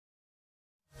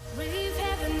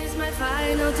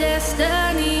final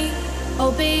destiny.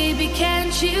 Oh baby,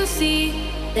 can't you see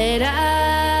that I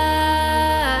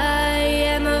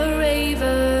am a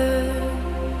raver?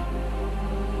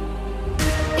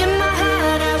 In my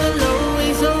heart I will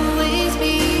always, always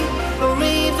be a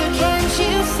raver. Can't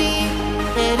you see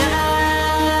that I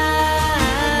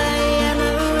am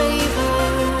a raver?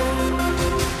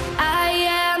 I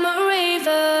am a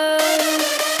raver.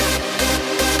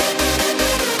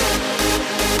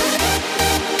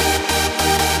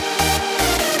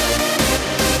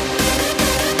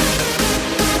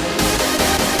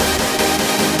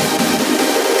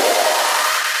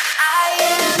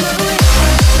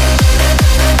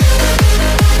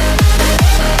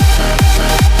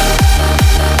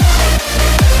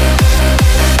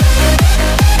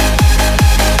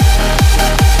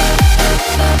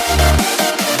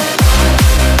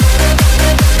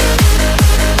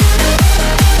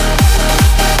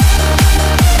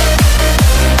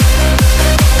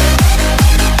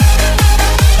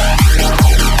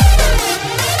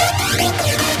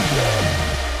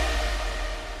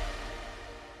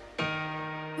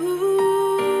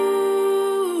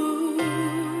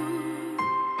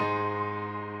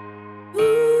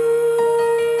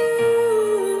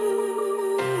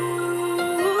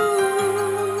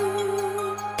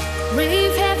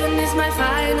 Rave heaven is my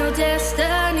final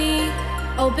destiny.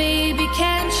 Oh baby,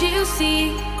 can't you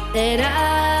see that I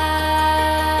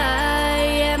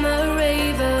am a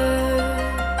raver?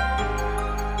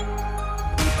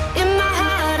 In my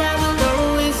heart I will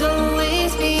always,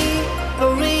 always be a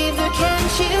raver.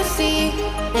 Can't you see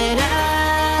that I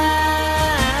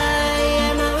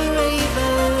am a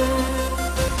raver?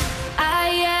 I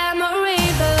am a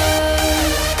raver.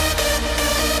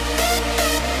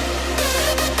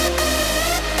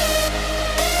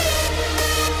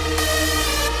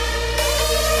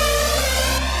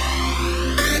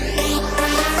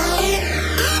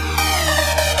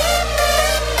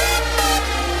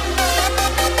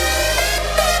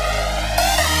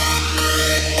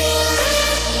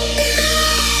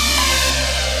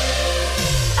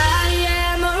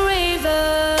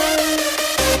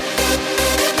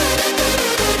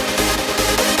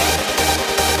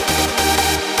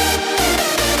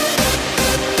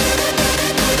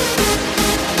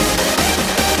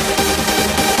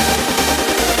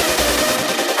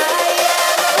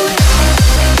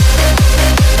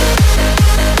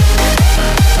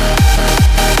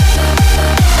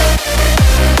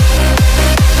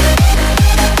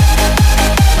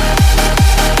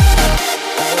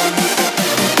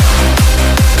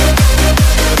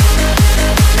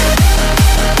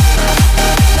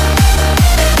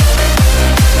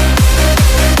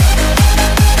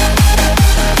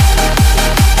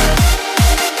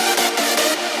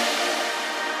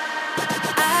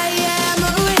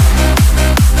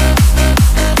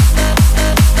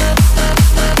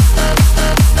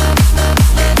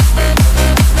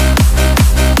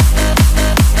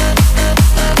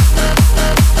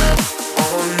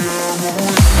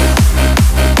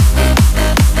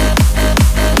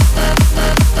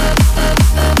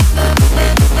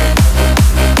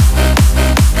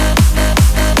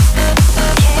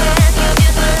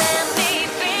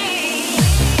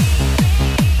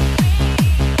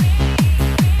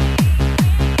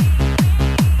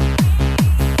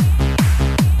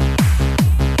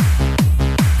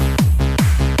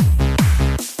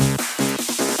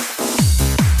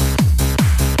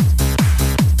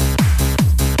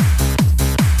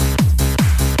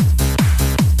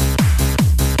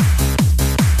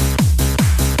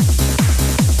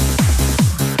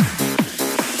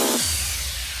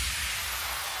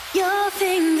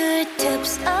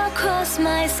 Fingertips across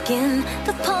my skin,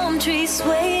 the palm trees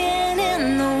swaying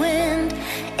in the wind.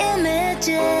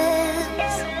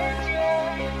 Images.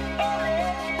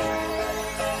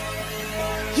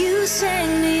 You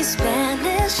sang these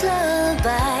Spanish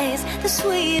lullabies, the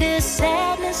sweetest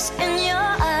sadness in your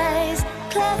eyes.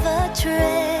 Clever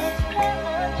trick.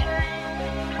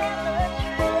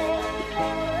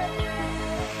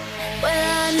 Well,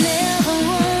 I never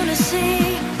wanna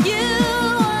see you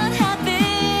unhappy.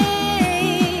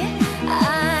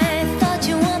 I thought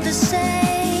you want the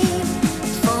same.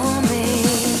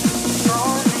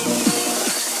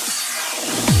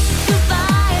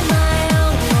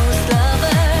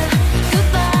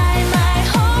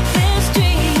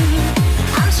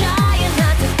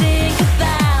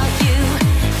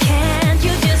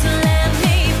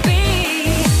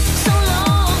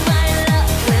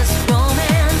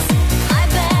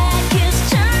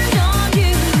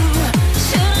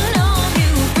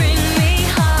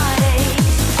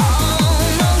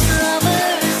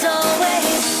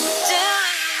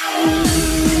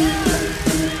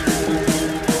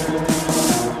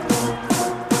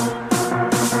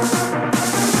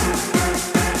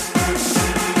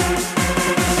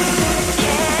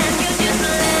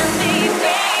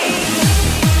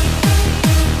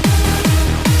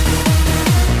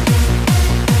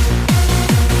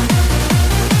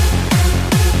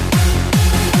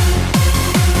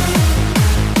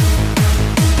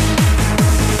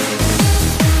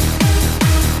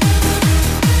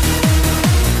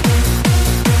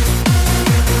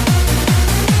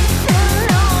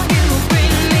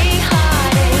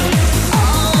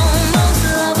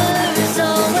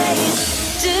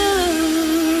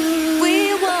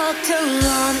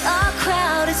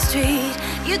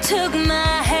 You took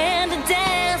my hand and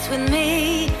danced with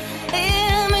me.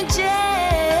 Images.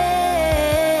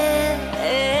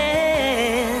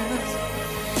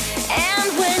 And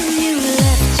when you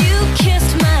left, you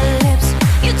kissed my lips.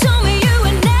 You told me you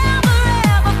would never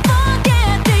ever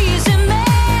forget these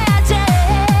images.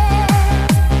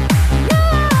 No.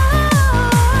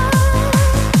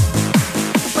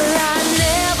 Well, I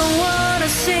never wanna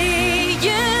see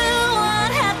you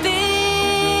unhappy.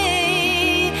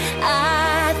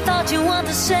 I thought you want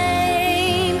the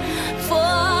same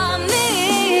for me.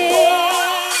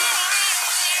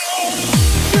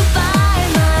 Goodbye,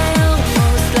 my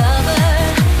almost lover.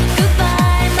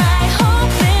 Goodbye, my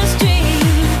hopeless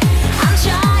dream. I'm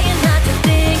trying not to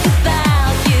think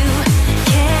about you.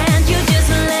 Can't you just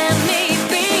let me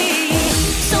be?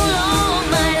 So long,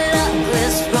 my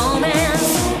luckless romance.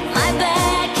 My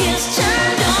back is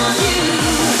turned on you.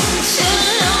 So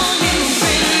long, you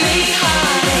bring me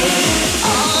heartache.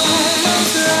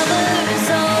 Almost lovers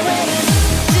always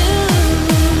do.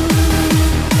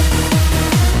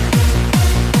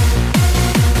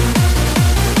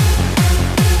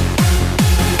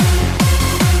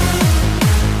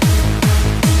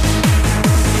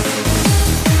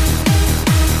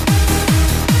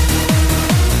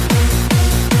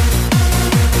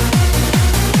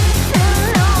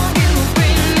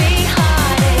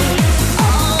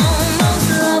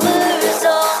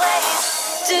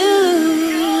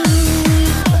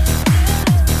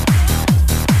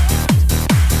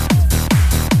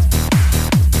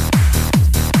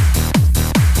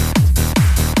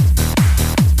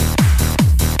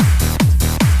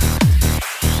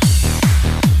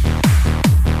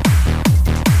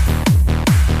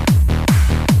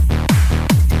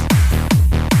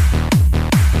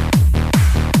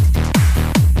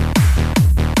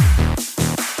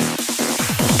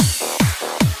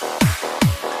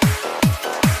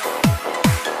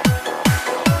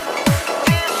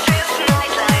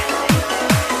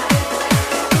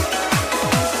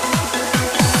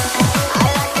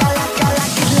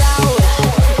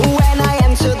 When I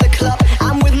enter the club,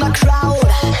 I'm with my crowd,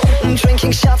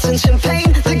 drinking shots and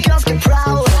champagne. The girls get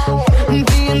proud.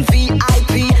 Being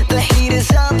VIP, the heat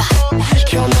is up.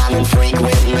 Come on and freak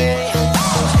with me.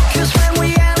 'Cause when we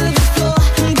enter the floor,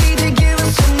 DJ give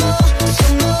us some more,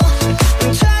 some more.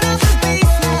 Turn up the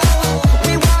bass now.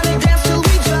 We wanna dance till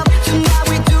we drop. Tonight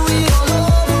we do it all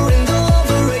over and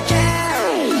over again.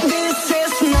 This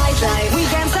is nightlife. We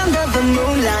dance under the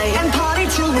moonlight and party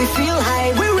till we feel high.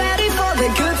 We're ready for the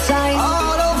good time.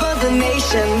 All over the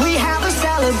nation, we have a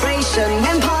celebration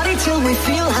and party till we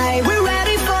feel high. We're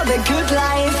ready for the good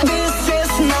life. This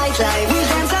is nightlife. We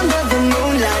dance under the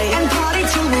moonlight and party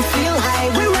till we feel high.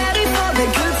 We're ready for the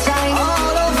good time.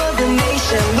 All over the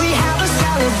nation, we have a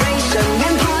celebration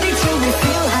and party till we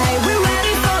feel high. We're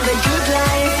ready for the good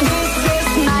life. This is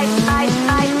night, night,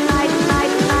 night, night,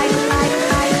 night, night, night,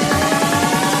 night.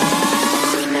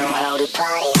 We know how to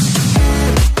party.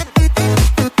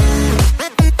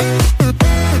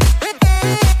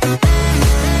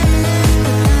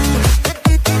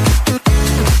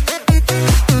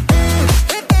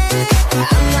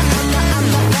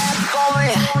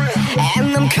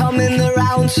 And I'm coming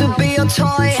around to be your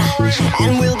toy.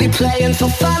 And we'll be playing for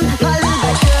fun, my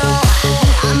little girl.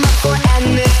 I'm up for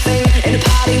anything in the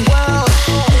party world.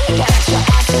 Get your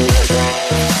ass in the ground.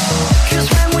 'Cause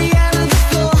when we enter the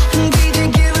floor, DJ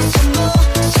give us some more,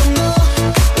 some more.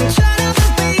 Turn up the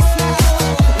bass now.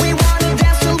 We wanna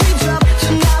dance till we drop.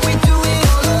 Tonight we do it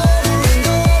all over and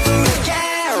over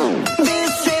again.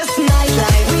 This is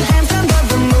nightlife. We dance under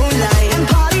the moonlight and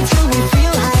party till we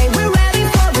feel high. We're ready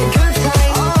for the good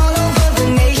time. All over the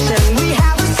nation, we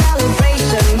have a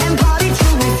celebration and party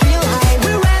till we feel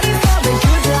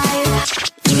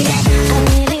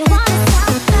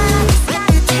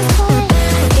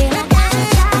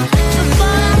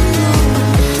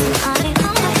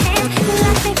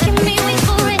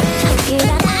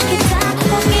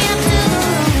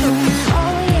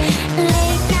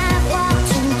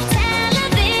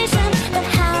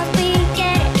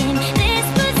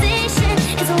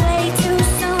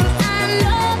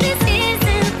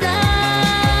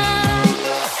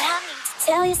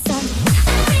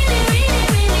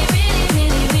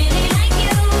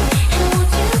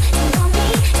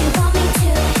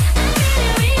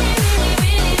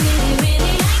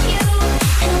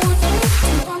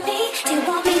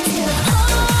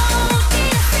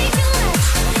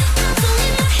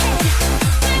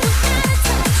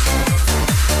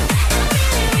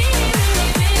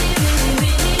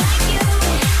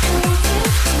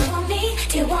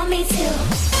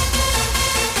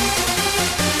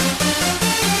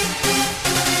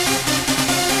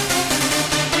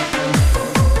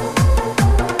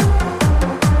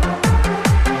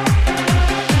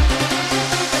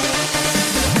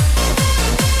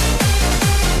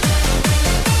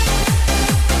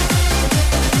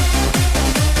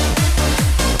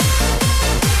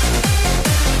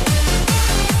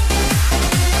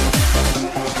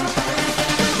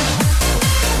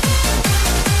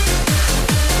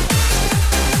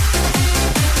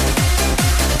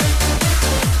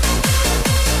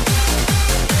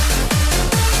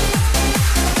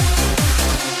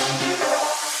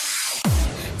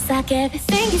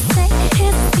everything you say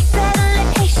is a big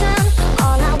revelation.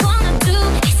 All I wanna do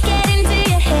is get into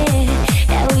your head.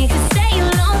 Yeah, we could stay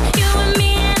alone, you and me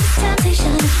and this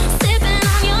temptation. Sipping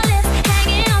on your lips,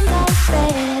 hanging on by a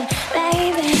thread,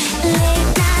 baby.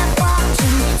 Late night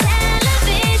watching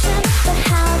television, but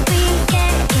how we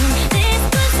get in this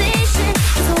position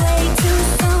is way too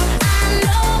soon. I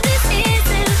know this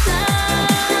isn't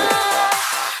love,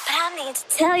 but I need to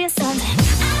tell you something.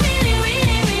 I really,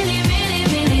 really, really, really,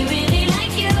 really, really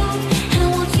like you. And I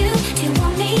want you. Do you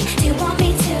want me? Do you want me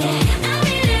to? I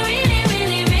really, really,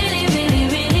 really, really, really,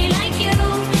 really like you. And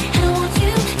I want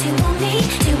you. Do you want me?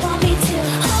 Do you want me to?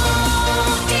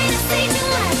 Oh, did I say too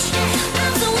much?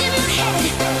 I'm so in my head.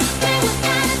 When we're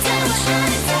out of touch.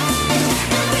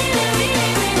 I really,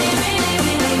 really, really, really,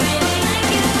 really, really like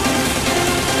you. And I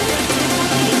want you. Do you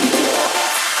want me to?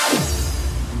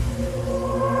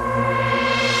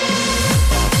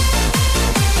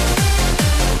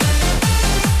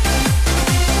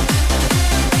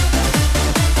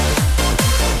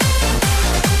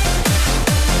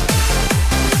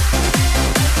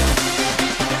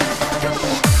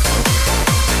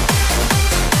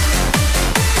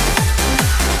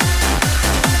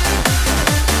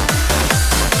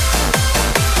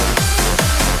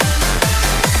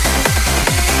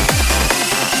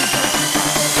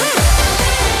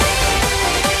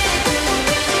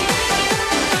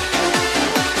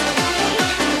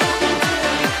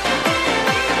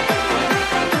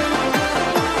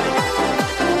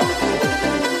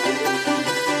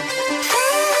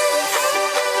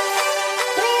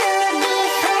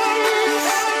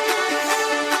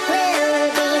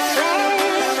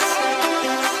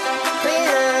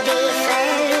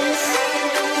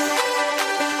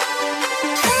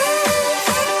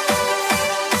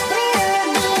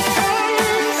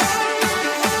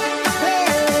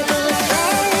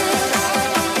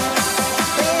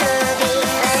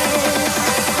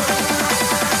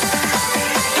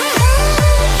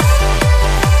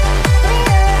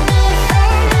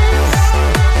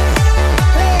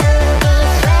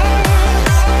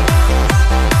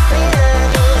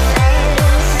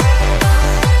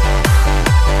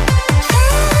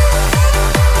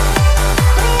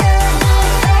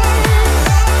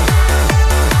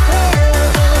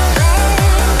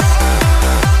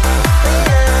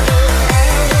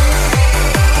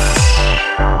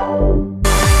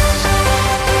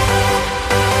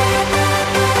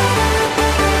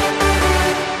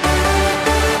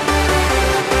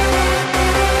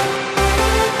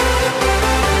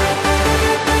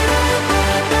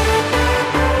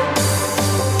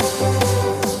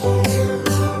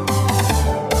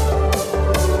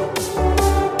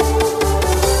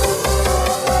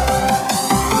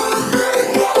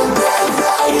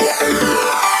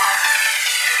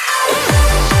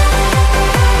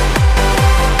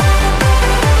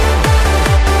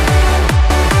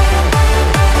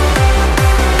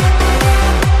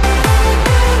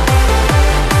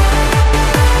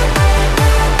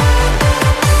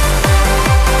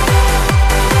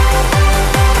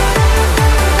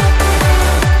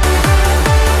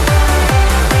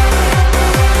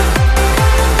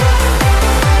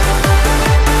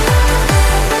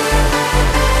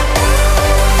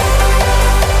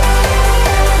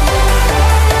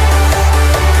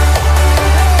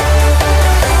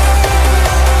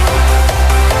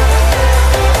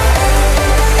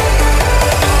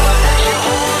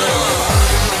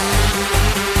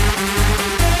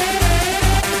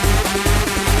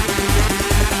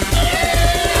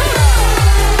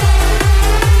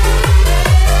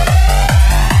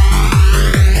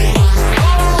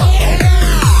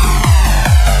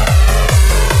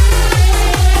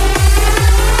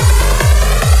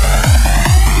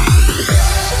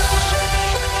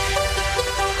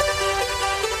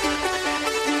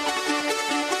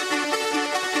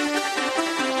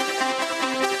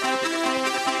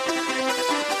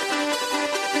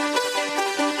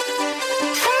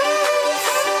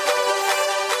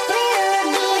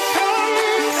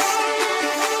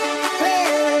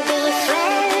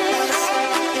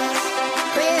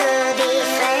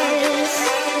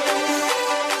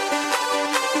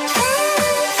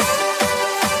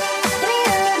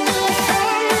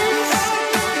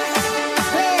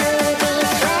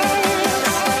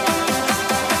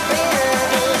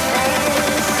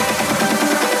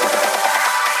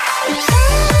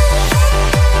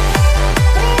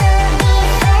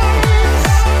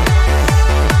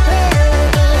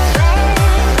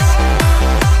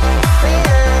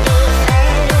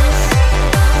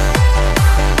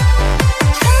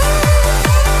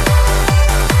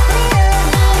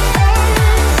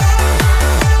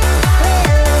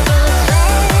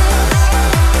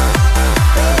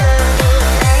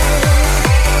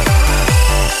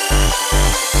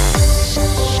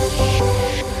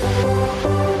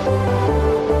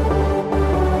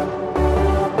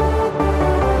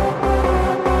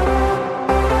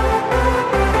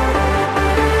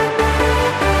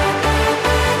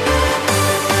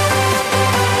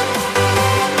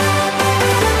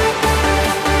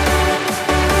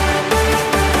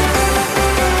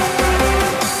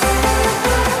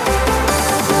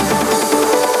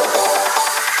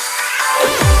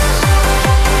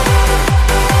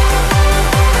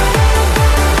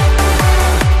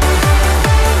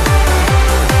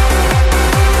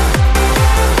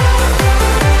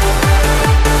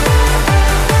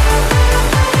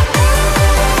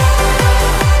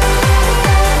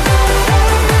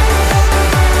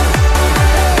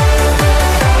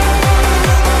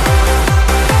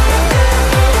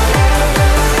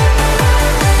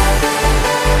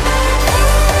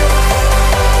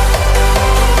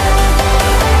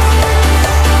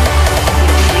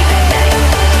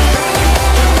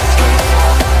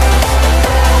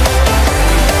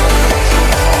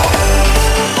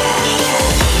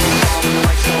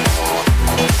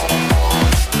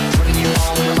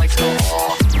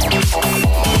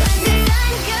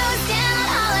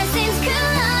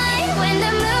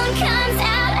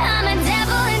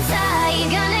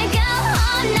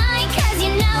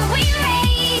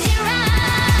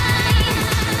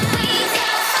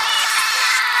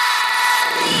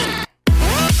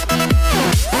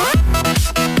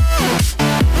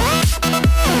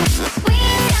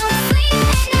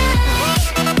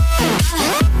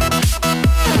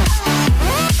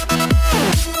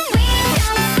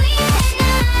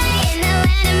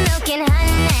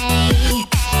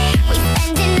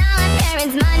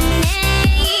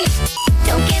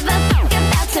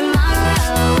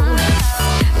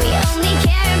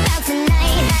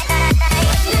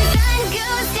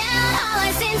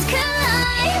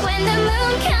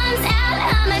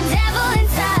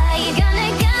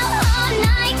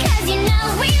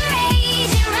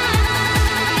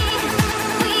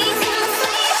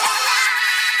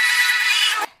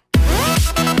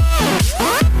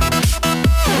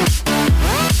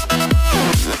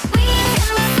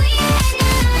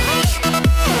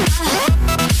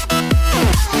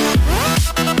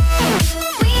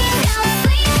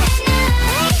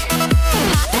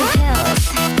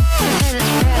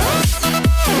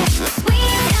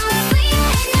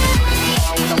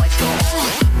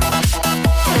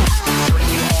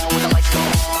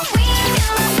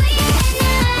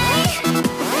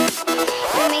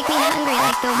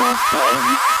 the wolf,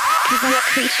 babe, 'cause I'm a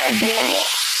creature of the night.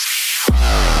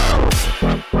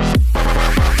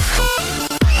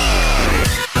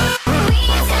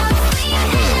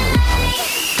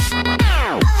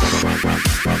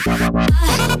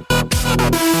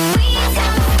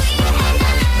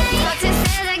 Doctor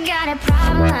says I got a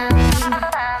problem,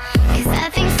 'cause I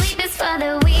think sleep is for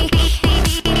the weak.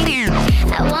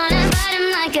 I wanna bite him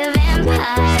like a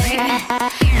vampire,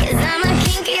 'cause I'm a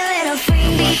kinky little freak.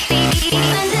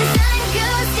 When the sun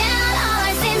goes down, all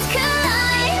our sins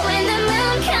collide. When the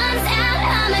moon comes out,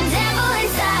 I'm a devil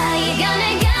inside. You're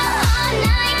gonna go all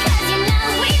night, 'cause you know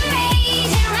we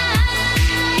made it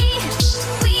right.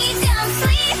 We don't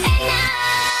sleep at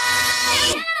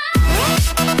night.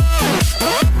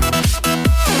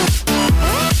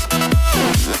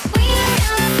 We don't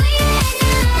sleep at night.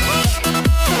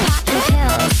 Popping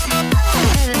pills for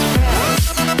the thrills.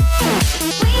 We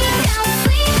don't sleep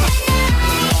at night. We don't sleep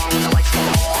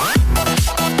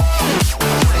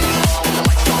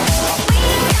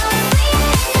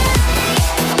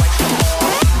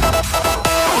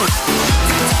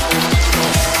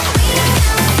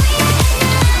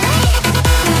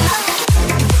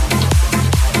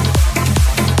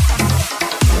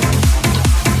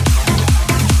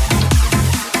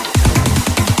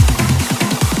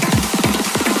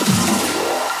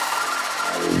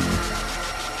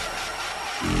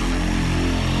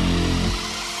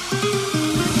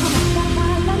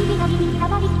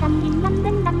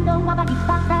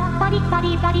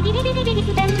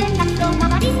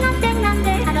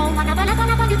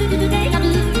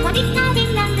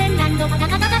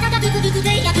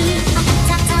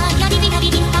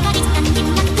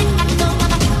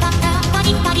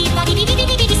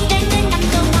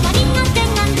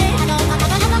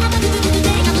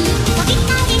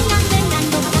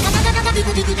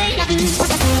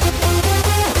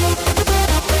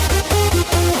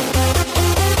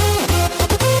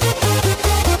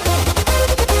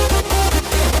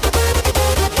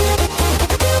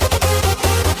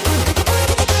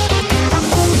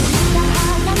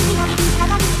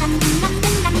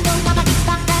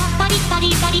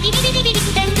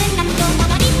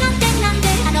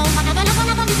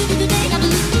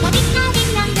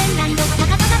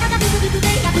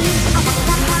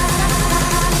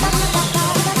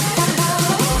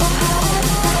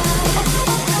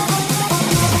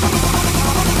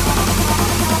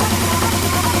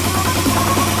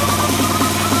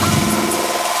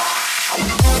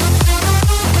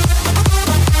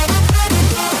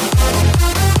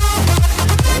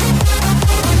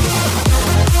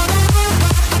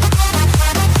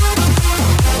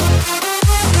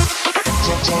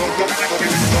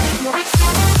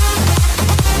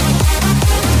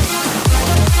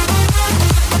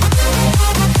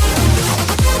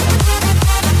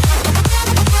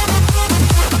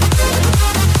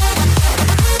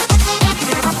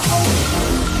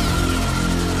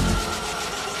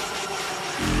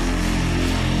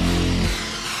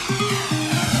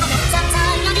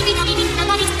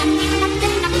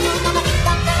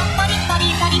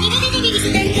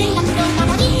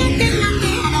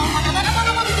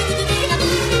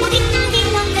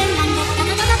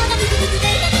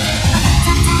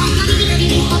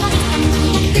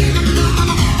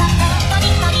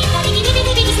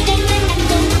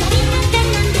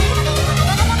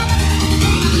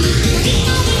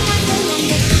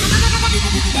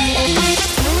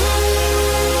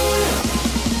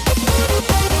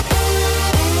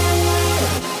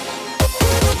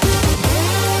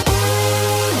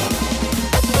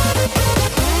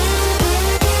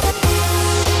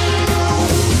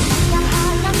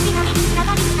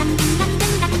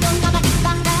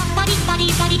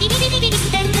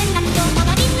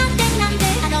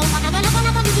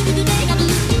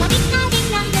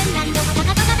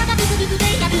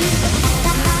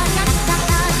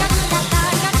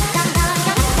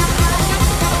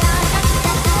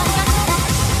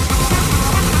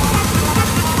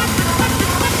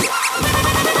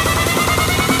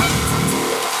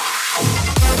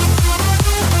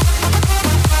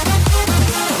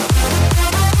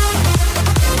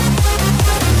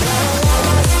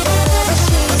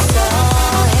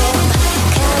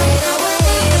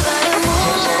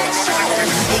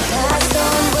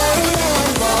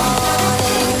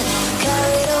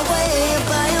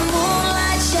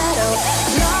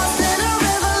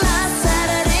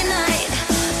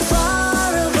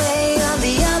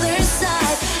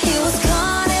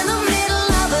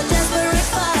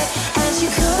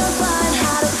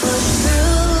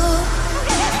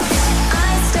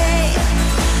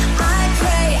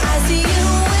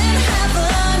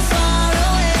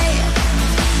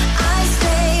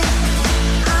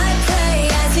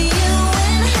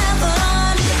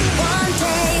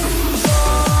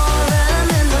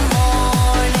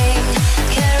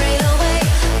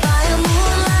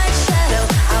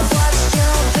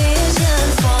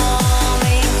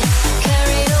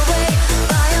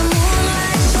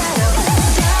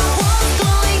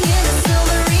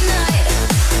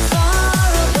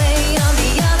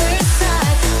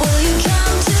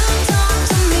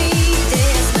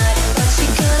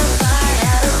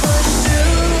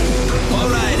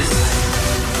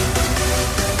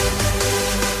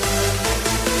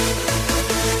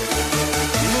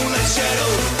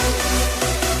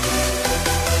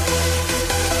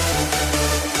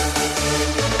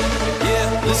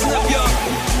Listen up, y'all.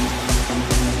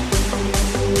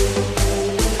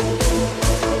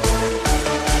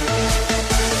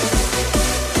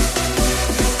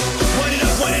 Wind it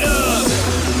up, wind it up.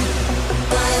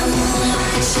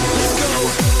 Let's go.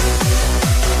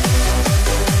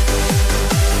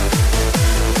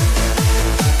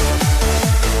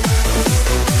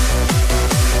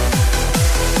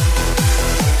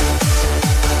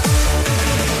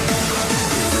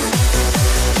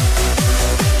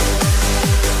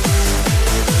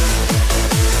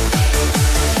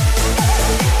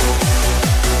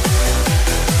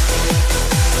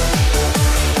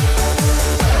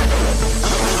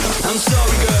 I'm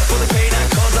sorry, girl, for the pain I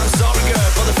caused. I'm sorry, girl,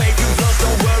 for the faith you've lost.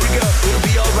 Don't worry, girl, it'll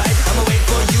be alright. I'ma wait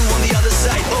for you on the other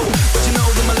side. Oh, but you know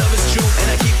that my love is true,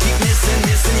 and I keep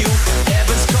missing you.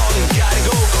 Heaven's calling, gotta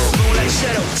go. Moonlight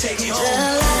shadow, take me home.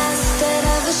 The last that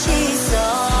ever she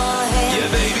saw him.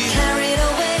 Yeah, baby. Carried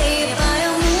away by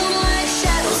a moonlight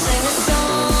shadow. Sing a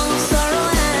song, sorrow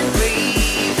and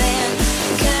grieving.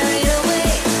 Carried away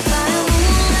by a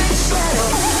moonlight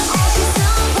shadow. All she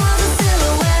saw was a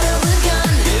silhouette of a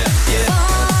gun.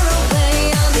 Far away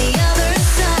on the other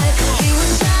side. She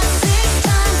was shot 6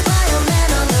 times by a man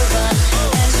on the run.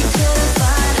 And she couldn't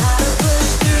find how to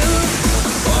push through.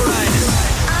 Alright.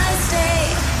 I stay,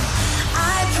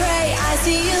 I pray, I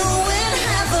see you in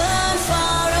heaven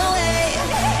far away.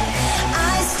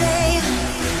 I stay,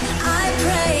 I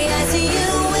pray, I see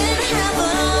you in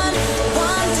heaven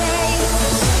one day.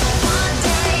 One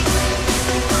day,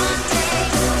 one day,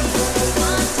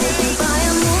 one day, by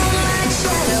a moonlight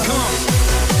shadow. Come on.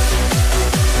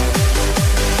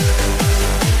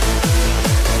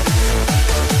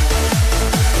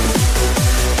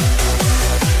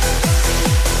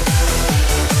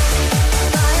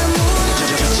 By a moonlight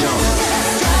shadow.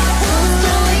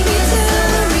 Going into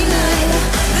every night.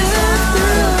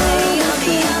 Far away on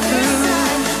the other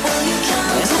side. Will you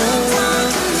come talk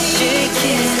to me?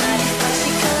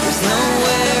 There's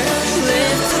nowhere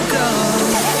left to go.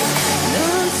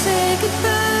 Don't say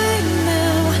goodbye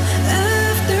now.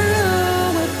 After all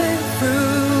we've been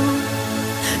through,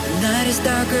 the night is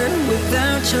darker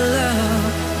without your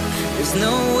love. There's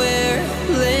nowhere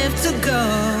left to go.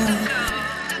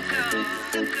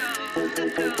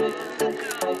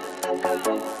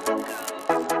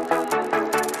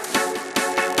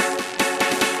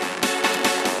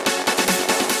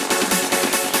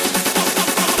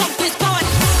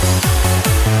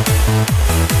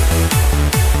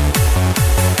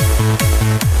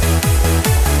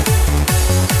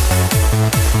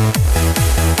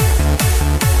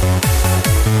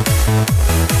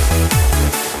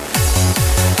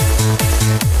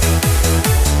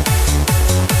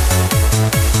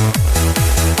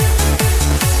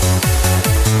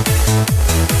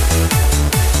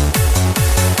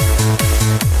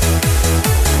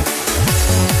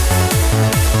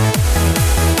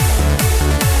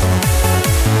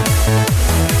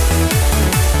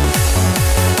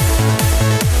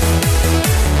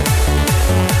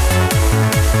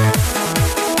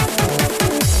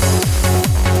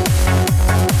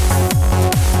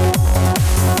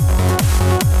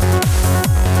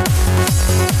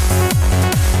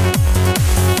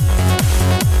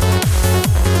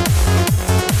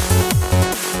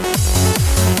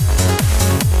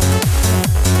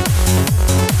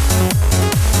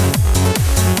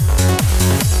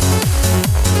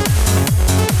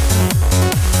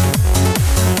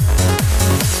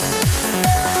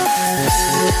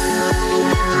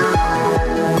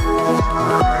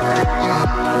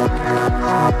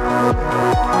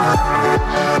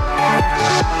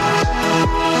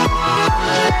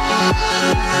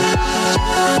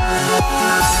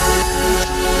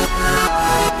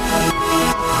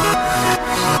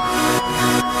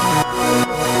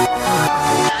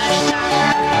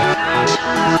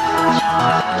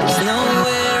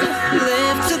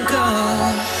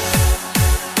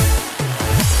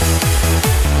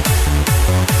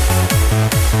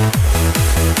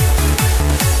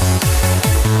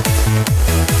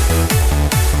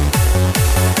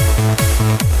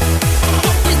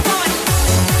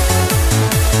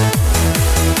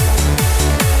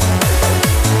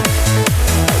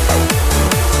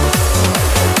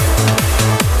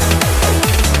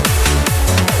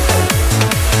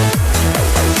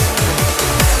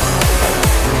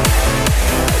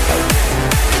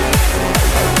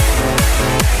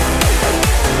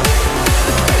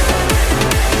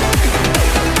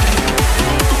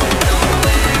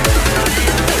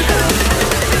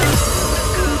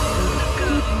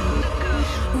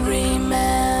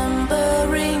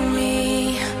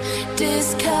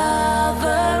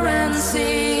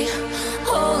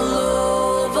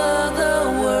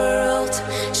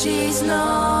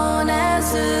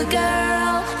 a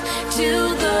girl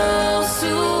to those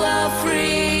who are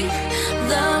free.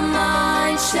 The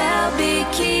mind shall be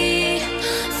key,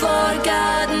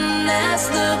 forgotten as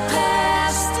the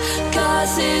past,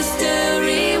 'cause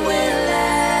history will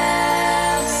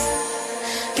last.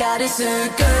 God is a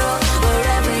girl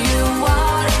wherever you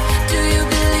are. Do you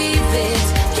believe it?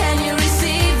 Can you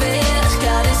receive it?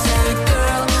 God is a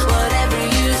girl, whatever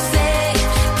you say.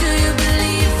 Do you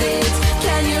believe it?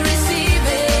 Can you receive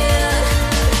it?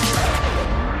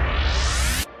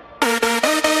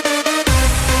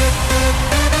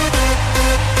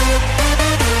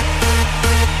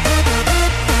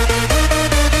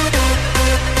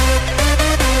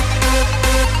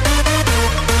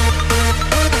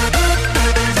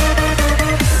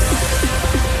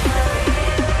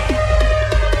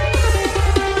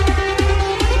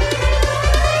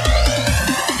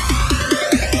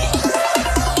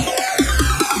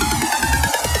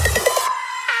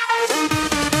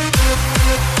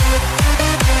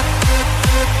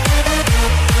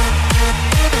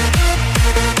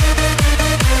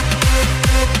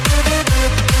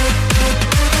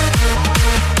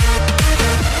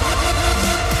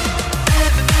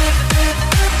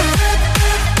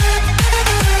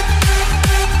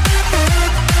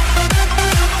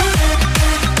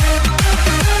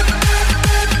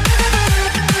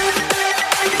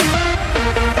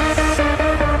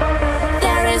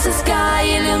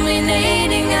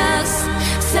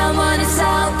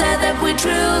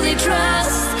 Truly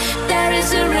trust there is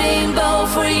a rainbow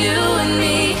for you and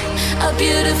me, a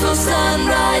beautiful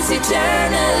sunrise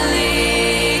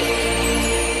eternally.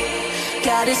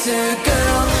 God is a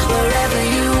girl wherever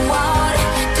you are.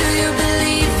 Do you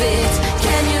believe it?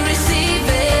 Can you receive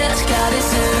it? God is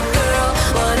a girl,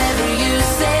 whatever you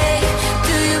say.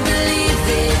 Do you believe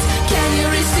it? Can you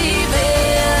receive it?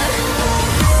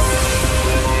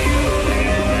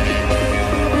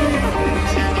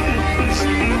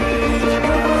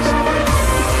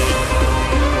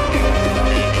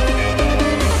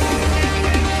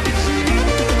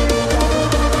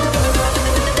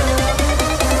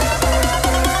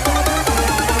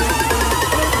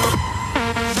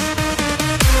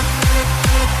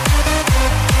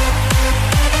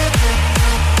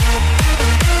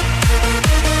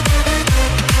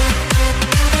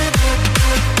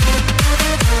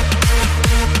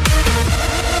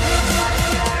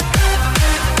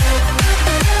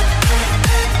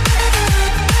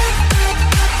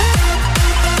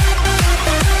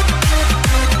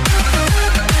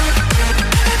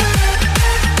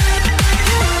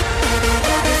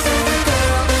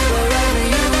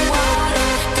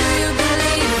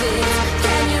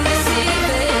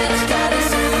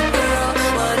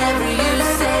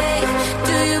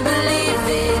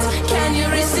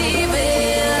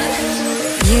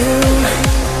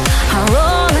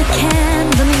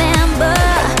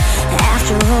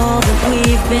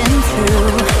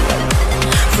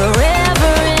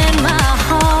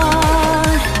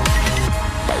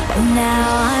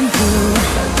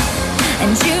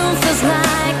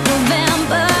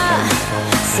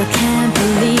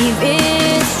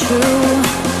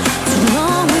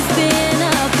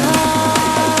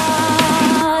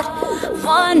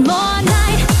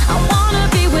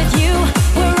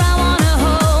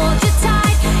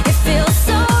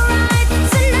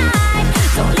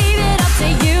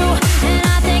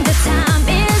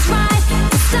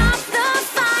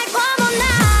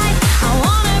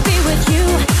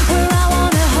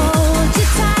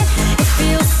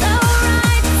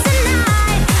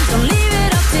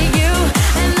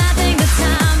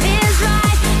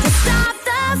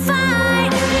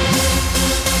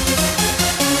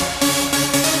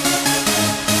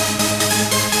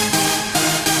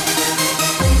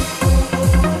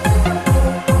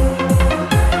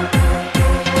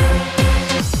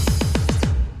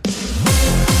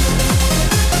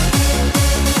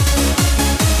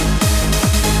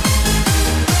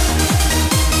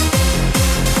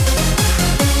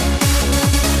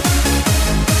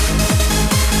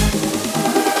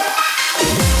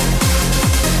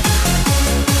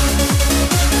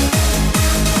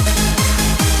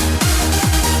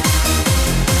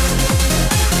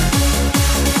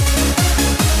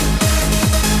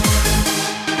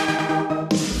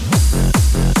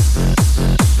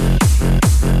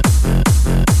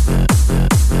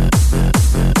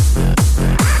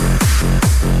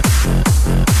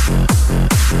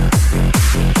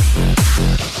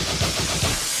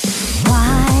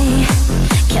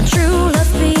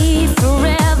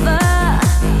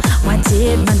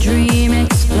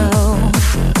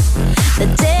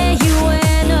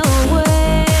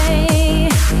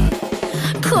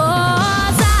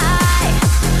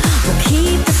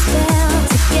 Keep the spell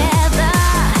together.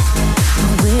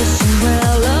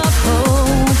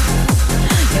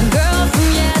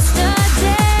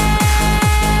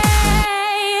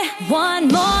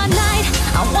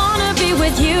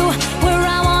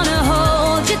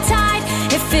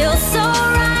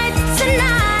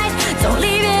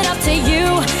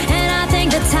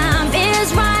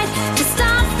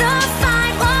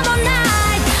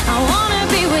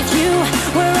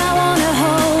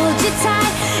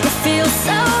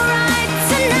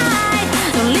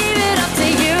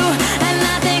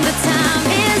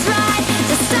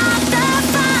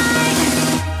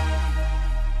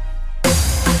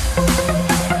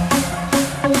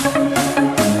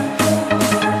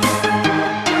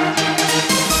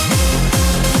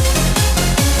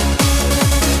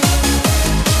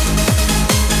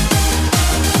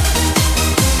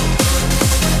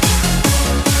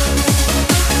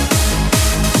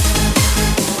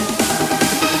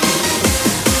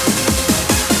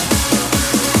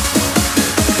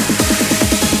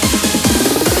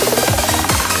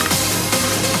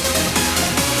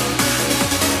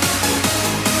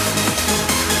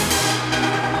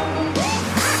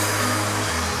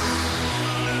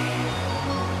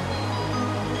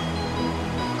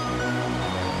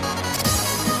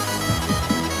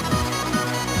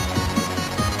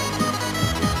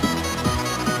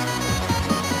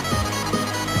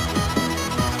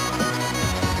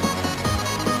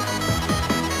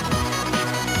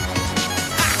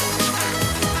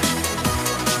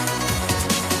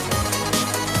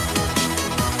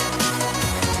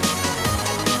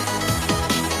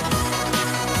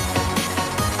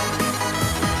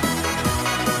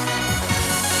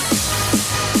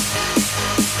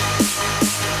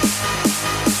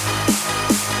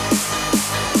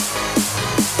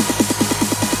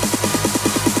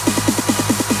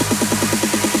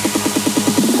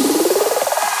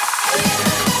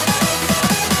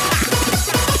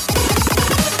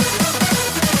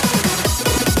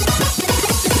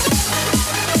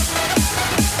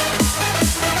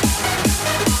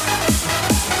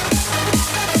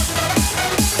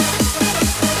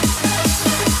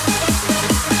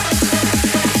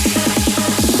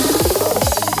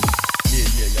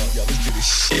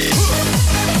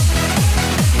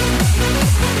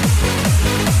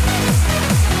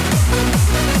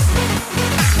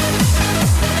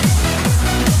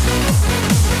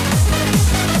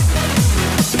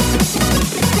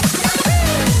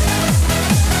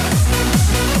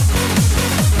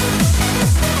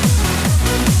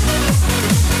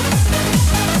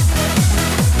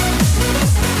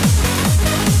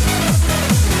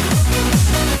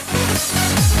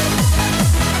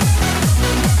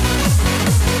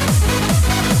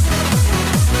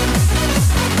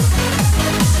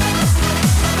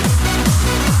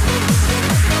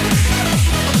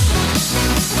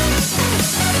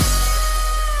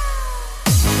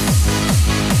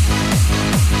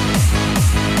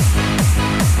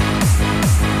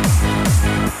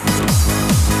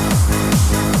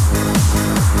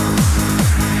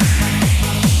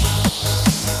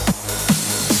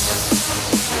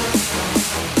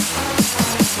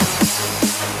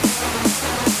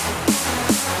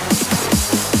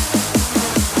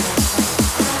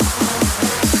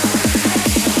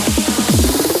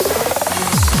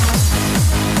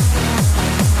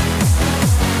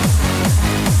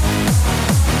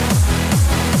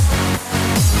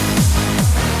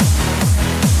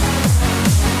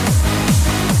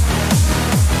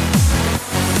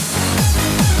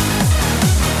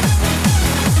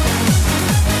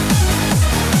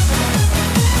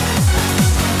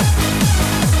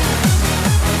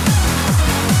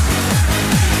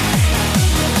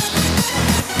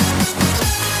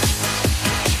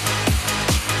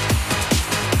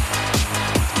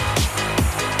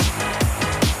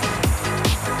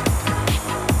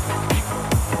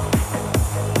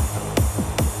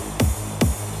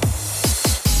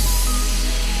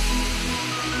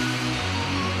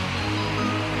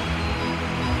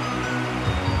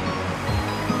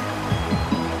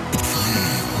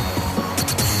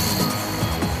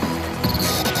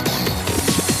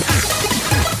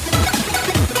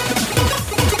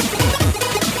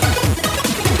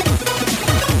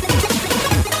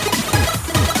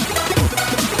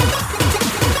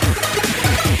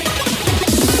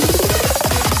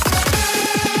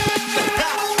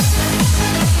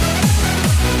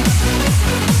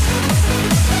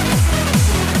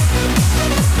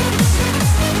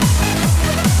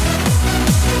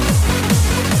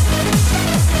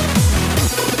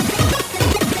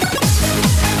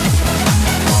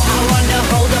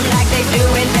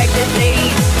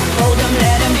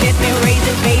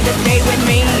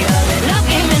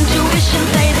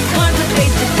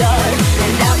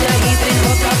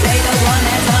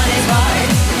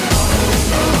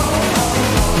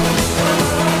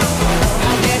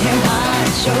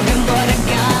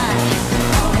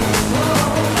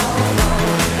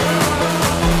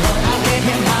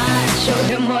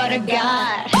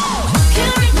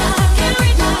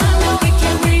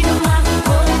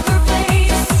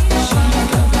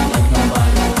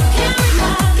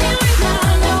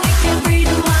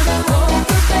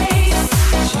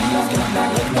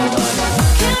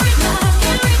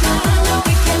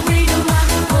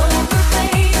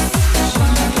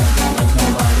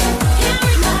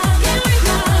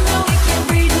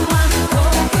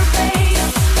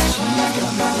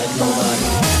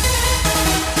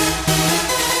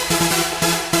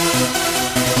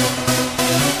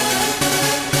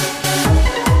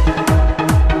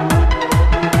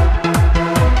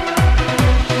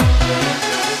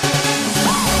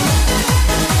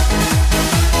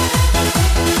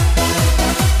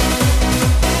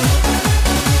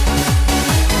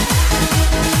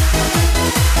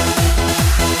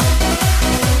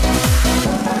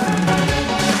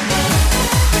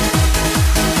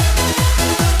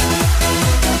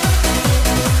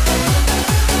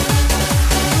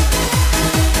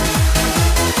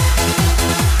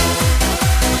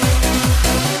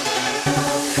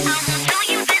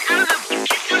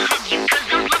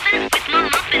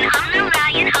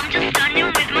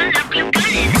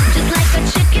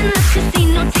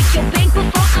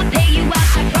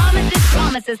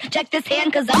 Check this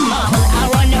hand, cause I'm marble. I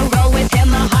wanna roll with him,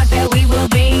 my heart where we will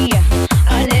be.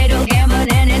 A little gamble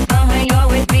and it's fun when you're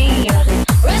with me.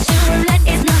 Russian roulette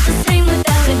is not the same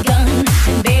without a gun.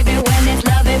 And baby, when it's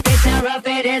love, if it's not rough,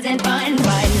 it isn't fun.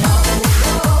 Right now.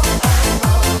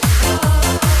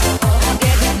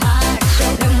 Get him hot,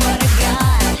 show him what I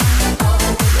got.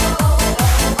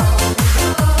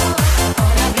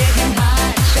 Get him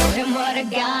hot, show him what I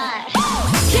got.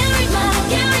 Can't read my,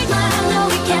 no,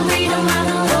 we can't read my.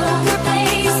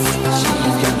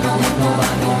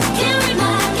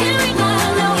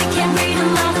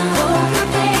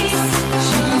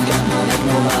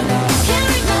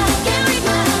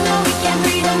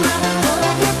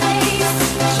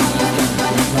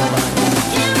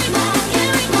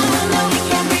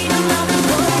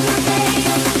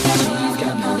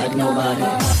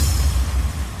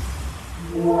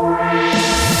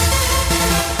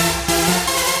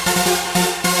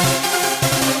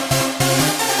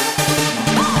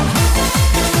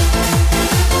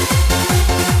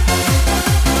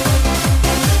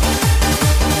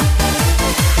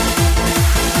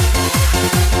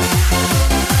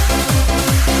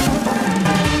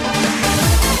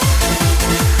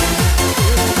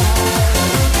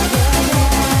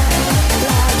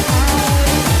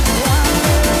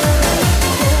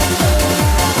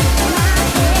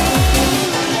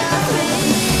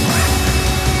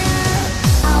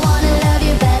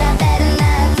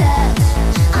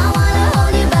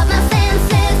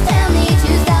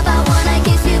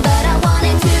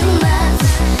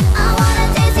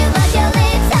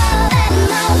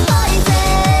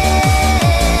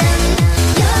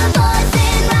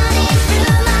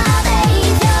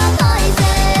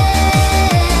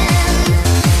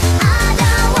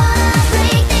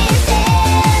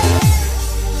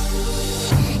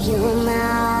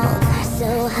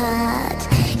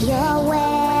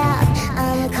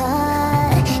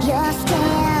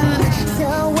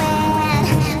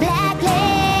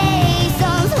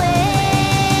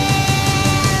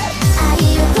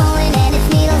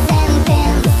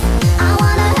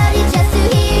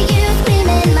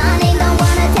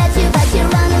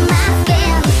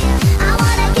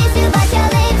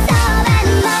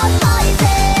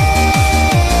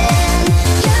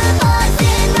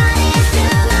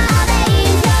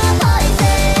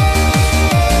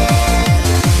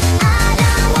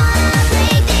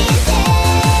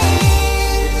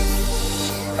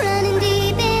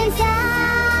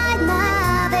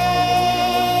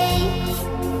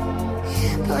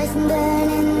 Poison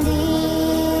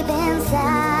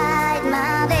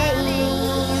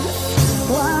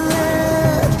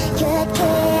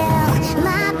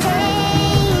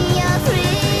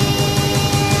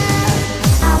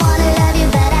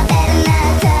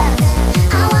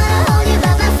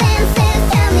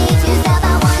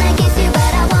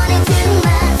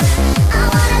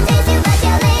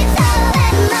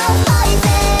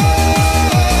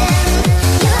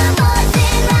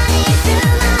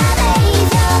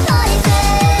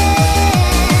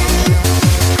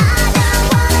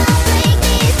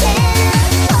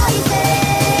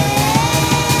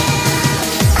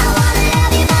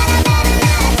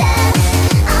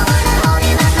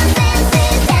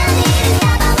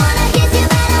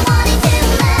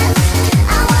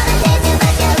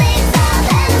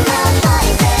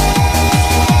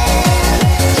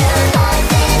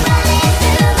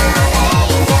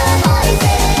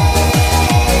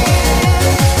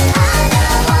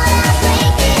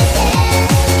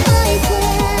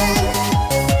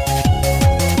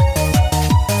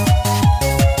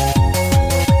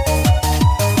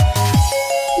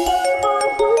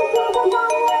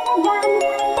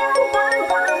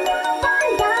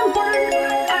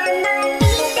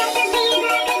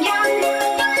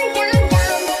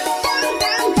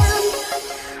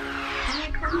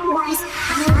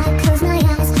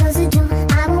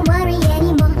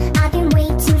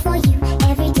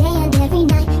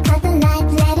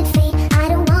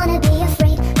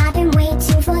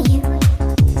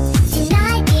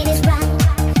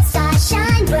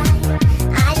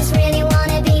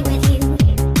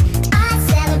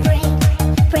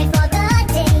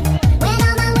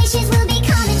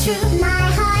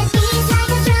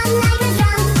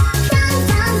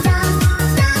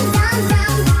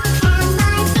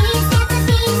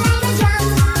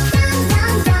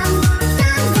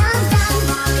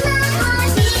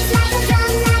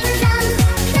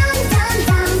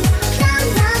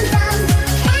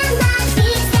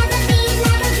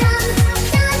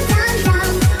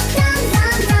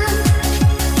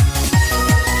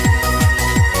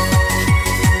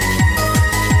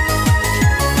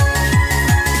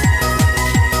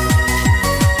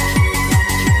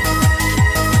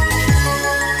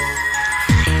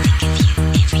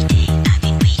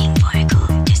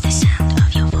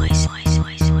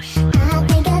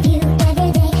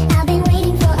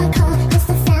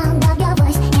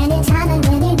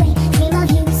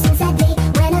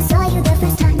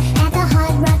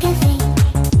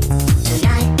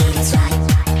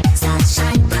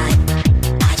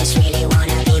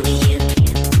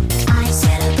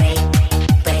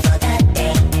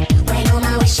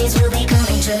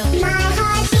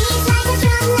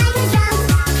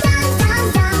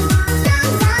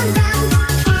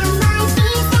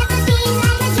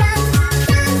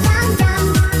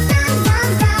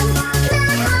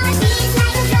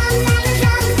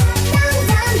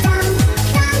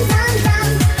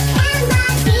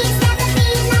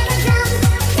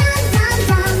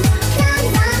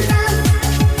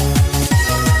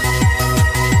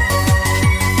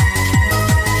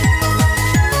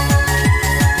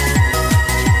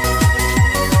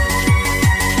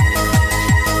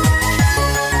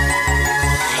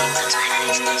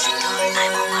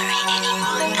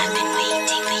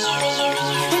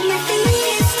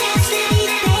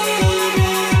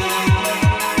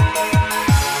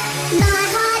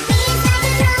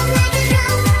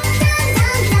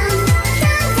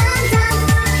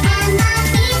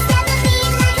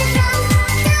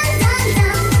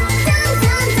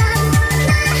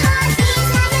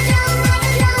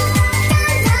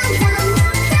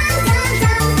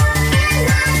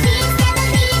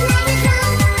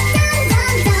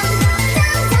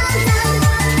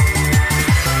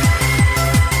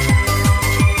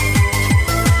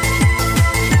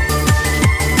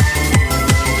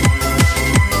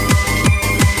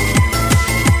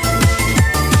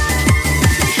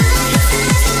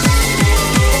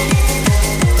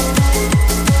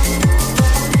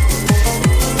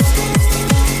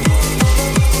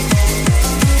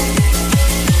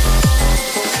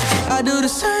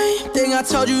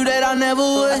told you that I never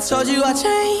would. I told you I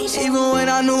changed, even when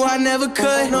I knew I never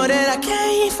could. Know that I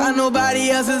can't find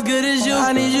nobody else as good as you.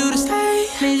 I need you to stay,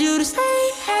 need you to stay.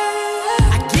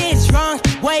 I get drunk,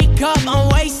 wake up, I'm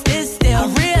wasted still. I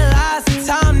realize the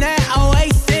time that I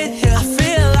wasted here. I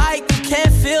feel like you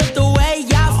can't feel the way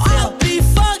I feel. I'll be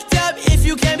fucked up if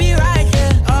you can't be right here.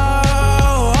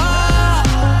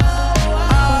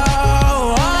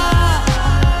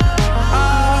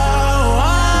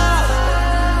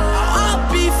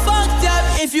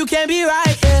 You can't be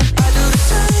right, yeah. I do the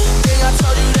same thing, I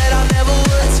told you that I never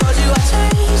would. I told you I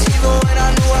changed, even when I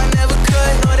knew I never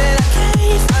could. Know that I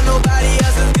can't find nobody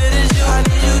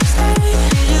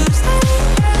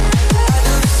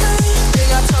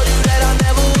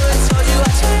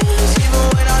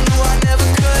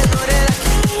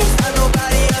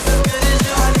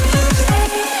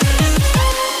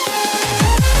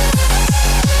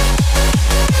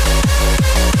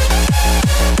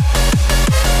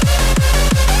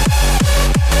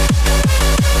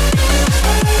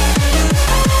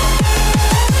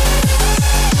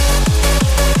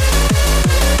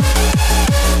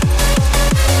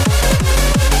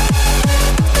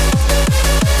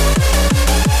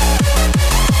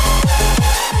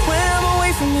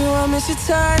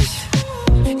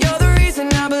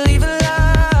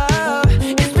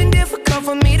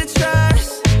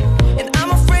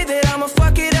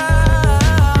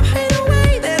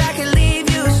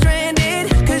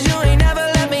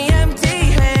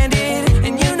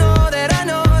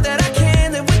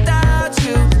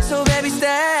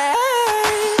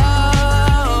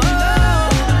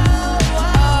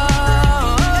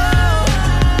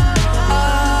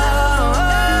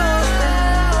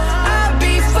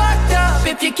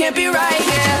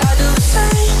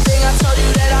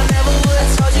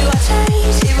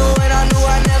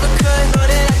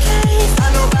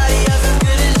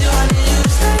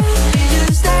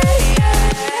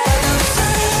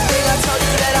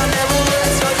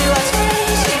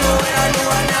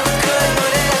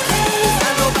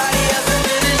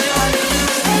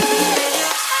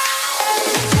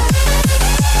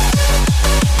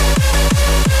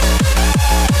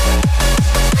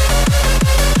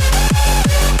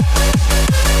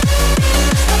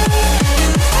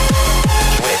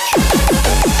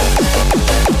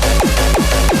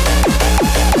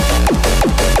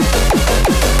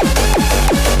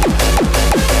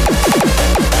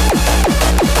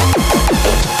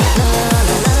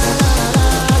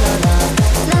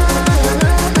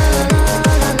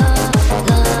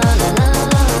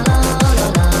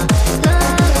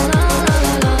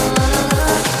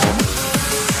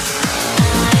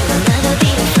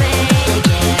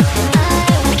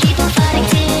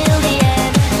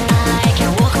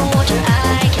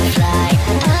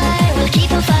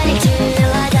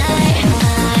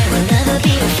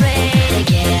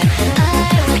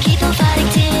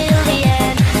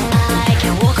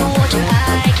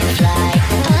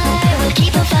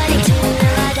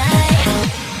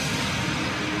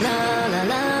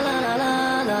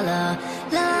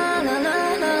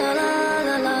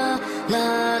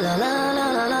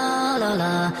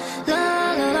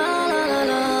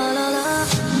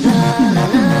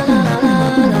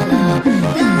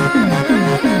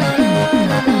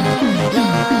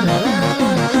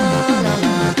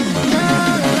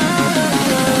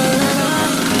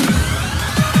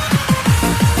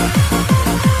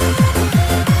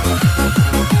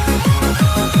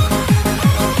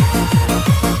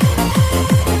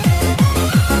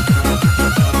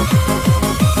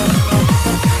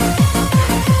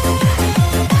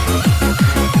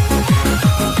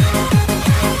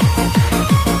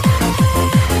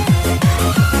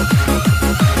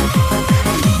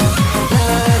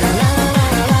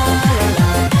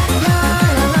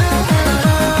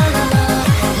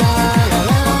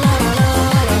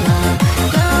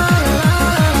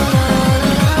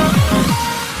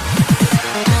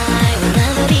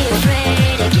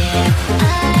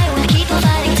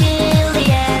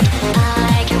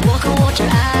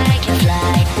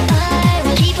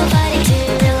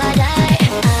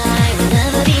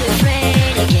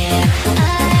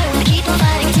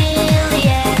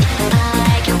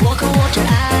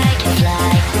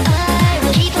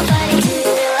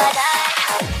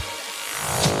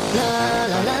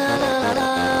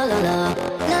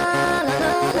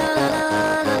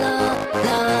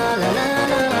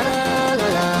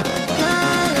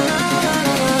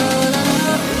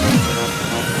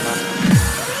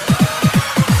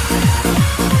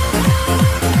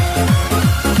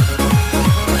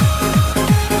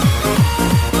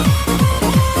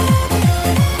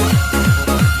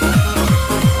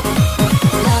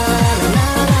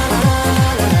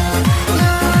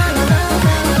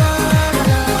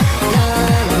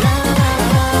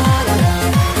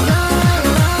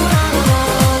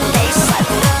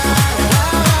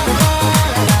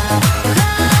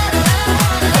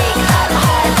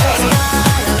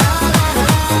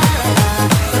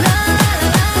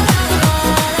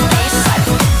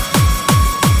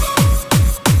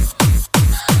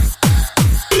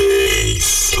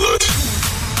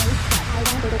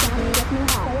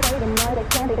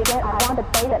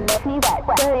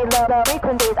dirty low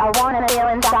frequencies. I wanna feel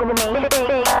inside of me.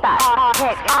 Big fat hot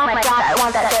kick. Oh my god, I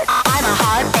want that shit. I'm a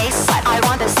hard bass slut. I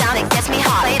want the sound, it gets me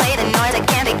hot. Play the noise, I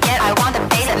can't forget. I want the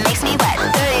bass, it makes me wet.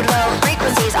 Dirty low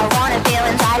frequencies. I wanna feel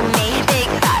inside of me. Big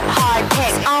fat hard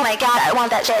kick. Oh my god, I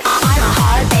want that shit. I'm a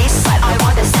hard bass slut. I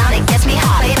want the sound, it gets me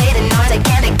hot. Play the noise, I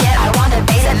can't forget. I want the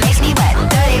bass, it makes me wet.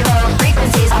 Dirty low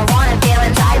frequencies. I wanna feel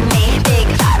inside of me. Big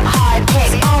fat hard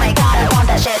kick. Oh my god, I want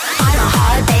that shit. I'm a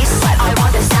hard bass slut. I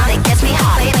want the sound, it gets me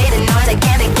hot. Play the noise, I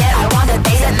can't forget. I want the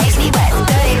bass, it makes me wet.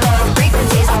 Dirty low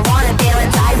frequencies. I wanna feel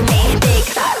inside of me. Big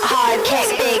fat hard kick.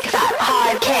 Big fat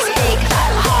hard kick. Big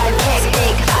fat hard kick.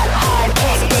 Big fat hard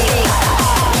kick. Big fat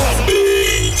hard kick.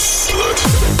 Bass slut.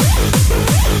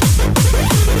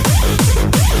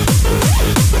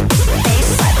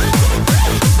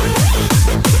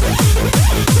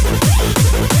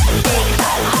 Big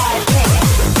fat hard kick.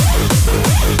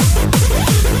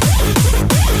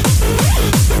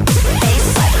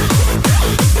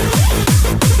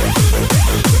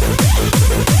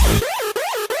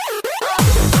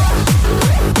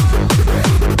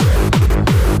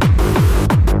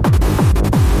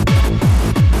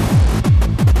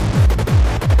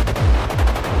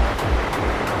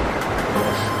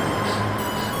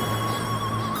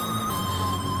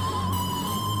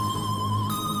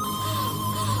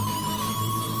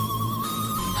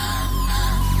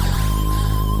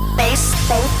 Bass slut. Bass,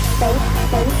 bass, bass,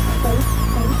 bass, bass,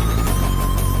 bass.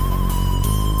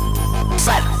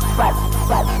 Slut, slut,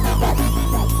 slut, slut,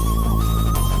 slut.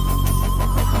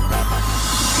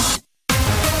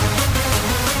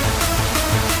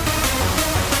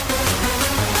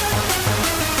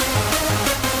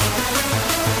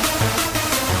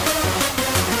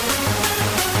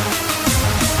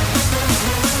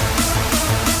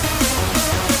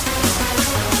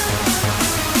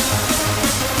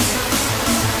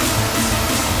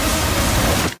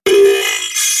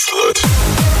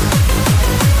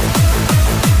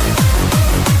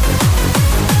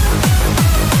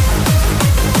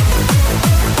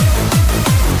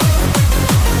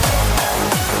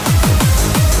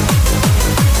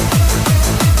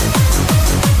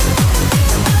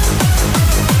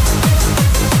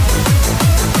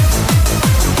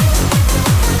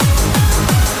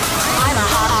 I'm a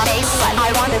hot bass slut.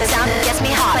 I want the sound, it gets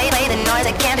me hot. Play the noise,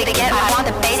 I can't forget. I want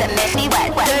the bass, it makes me wet.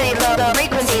 Dirty low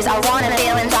frequencies. I wanna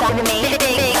feel inside of me.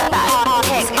 Big fat hot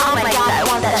kick. Oh my god, I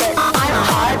want that shit. I'm a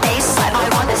hard bass slut. I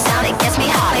want the sound, it gets me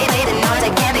hot. Play the noise,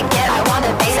 I can't forget. I want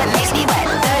the bass, it makes me wet.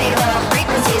 Dirty low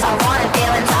frequencies. I wanna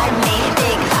feel inside of me.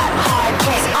 Big fat hard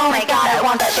kick. Oh my god, I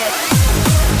want that shit.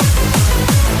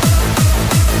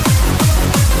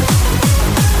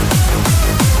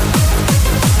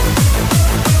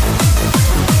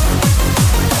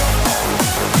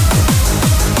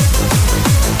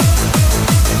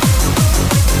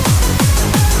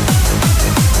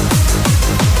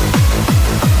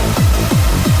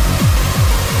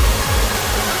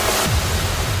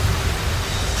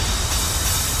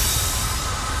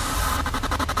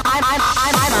 I'm a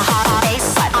hot bass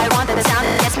slut. I want the sound,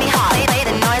 it gets me hot. Play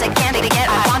the noise, I can't forget.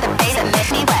 I want the bass, it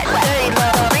makes me wet. Dirty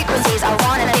low frequencies. I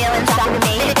wanna feel inside of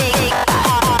me. Big fat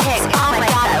hot kick. Oh my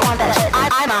god, I want that shit.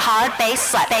 I'm a hard bass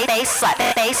slut. Bass slut.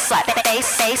 Bass slut. Bass,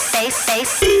 bass, bass,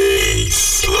 bass.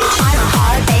 I'm a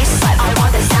hard bass slut. I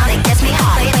want the sound, it gets me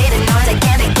hot. Play the noise, I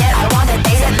can't forget. I want the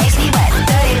bass, it makes me wet.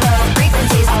 Dirty low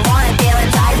frequencies. I wanna feel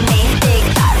inside of me. Big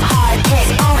fat hard kick.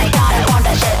 Oh my god, I want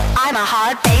that shit. I'm a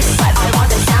hard bass slut. I want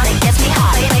the sound, it gets me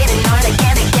hot. Play the noise, I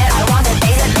can't forget. I want the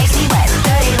bass, it makes me wet.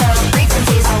 Dirty low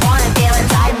frequencies. I wanna feel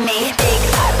inside of me. Big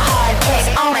fat hard kick.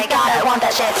 Oh my god, I want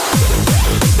that shit.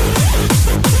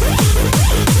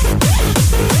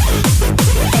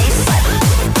 Bass slut.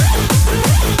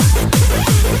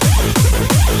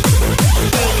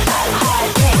 Big fat hard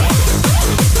kick.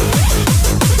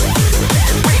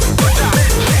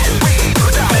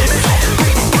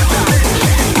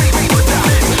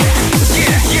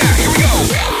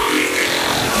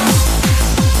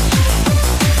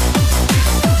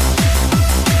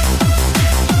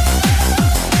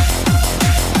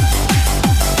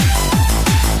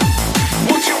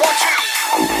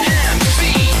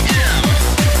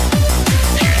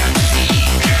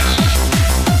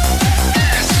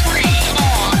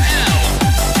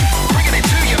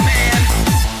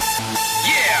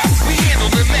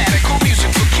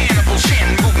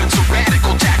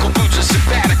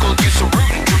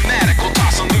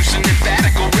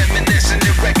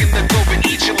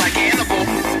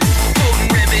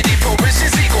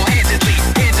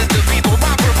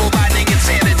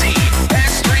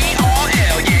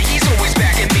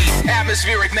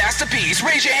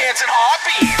 Raise your hands and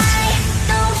heartbeats.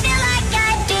 Don't feel like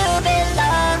I do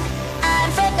belong.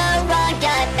 I'm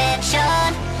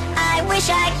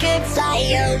fly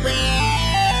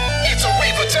away. It's a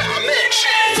wave of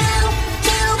dimension.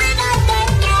 To another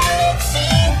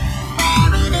galaxy,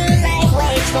 where a new life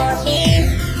waits for me.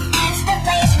 It's the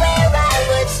place where I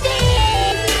would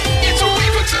stay. It's a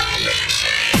wave of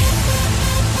dimension.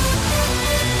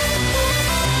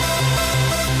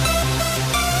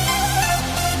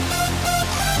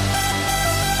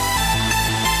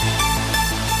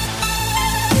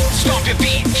 Stomp your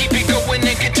feet, keep it going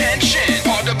in contention.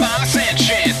 Part of my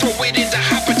ascension, throw it into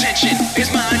hypertension.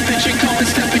 It's my invention, come and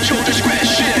step at your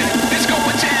discretion. It's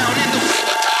going down in the wave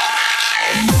of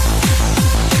dimension.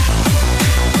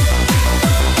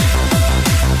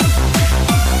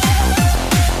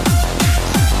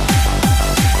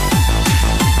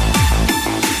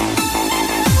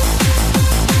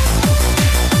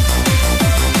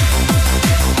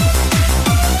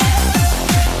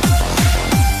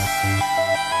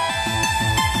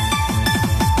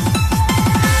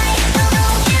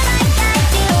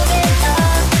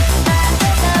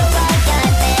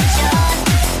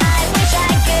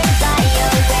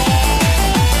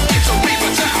 It's a wave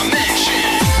of dimension.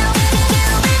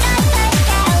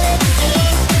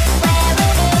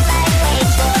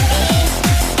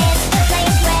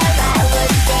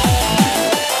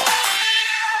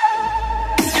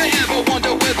 You ever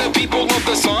wonder where the people of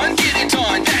the sun get it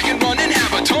done? Pack and run and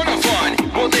have a ton of fun.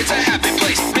 Well, it's a happy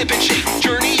place. Lip and shake,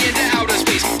 journey into outer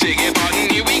space. Dig it, button,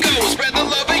 here we go. Spread the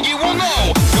love and you will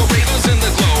know. No ravers in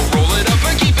the glow. Roll it up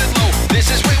and keep it low. This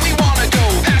is where we wanna go.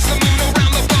 Pass the moon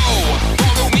around the bow.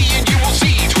 Follow me and you will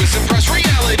see. Twist and press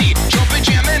reality. Jump and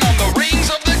jamming on the rings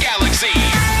of the galaxy.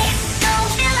 Don't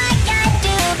feel like I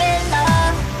do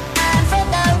belong. I'm from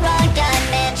the wrong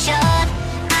dimension.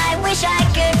 I wish I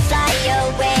could fly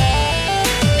away.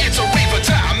 It's a wave of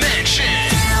dimension.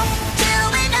 To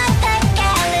another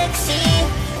galaxy,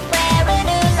 where a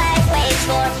new life waits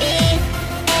for me.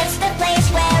 It's the place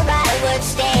where I would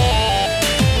stay.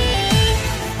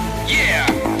 Yeah,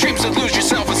 dreams that lose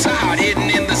yourself aside, hidden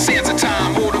in the sands of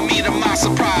time. Or to me, to my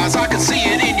surprise, I can see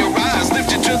it in your eyes.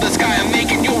 Lifted to the sky and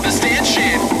making you understand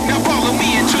shit. Now follow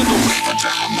me into the wave of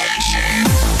dimension.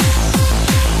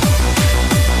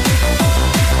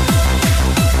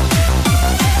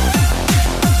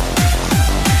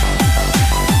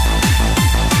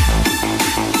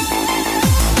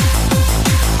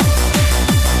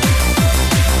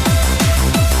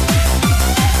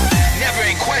 Never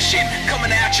in question,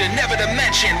 coming at you, never to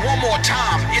mention. One more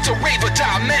time, it's a rave of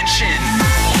dimension.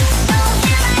 Don't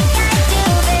feel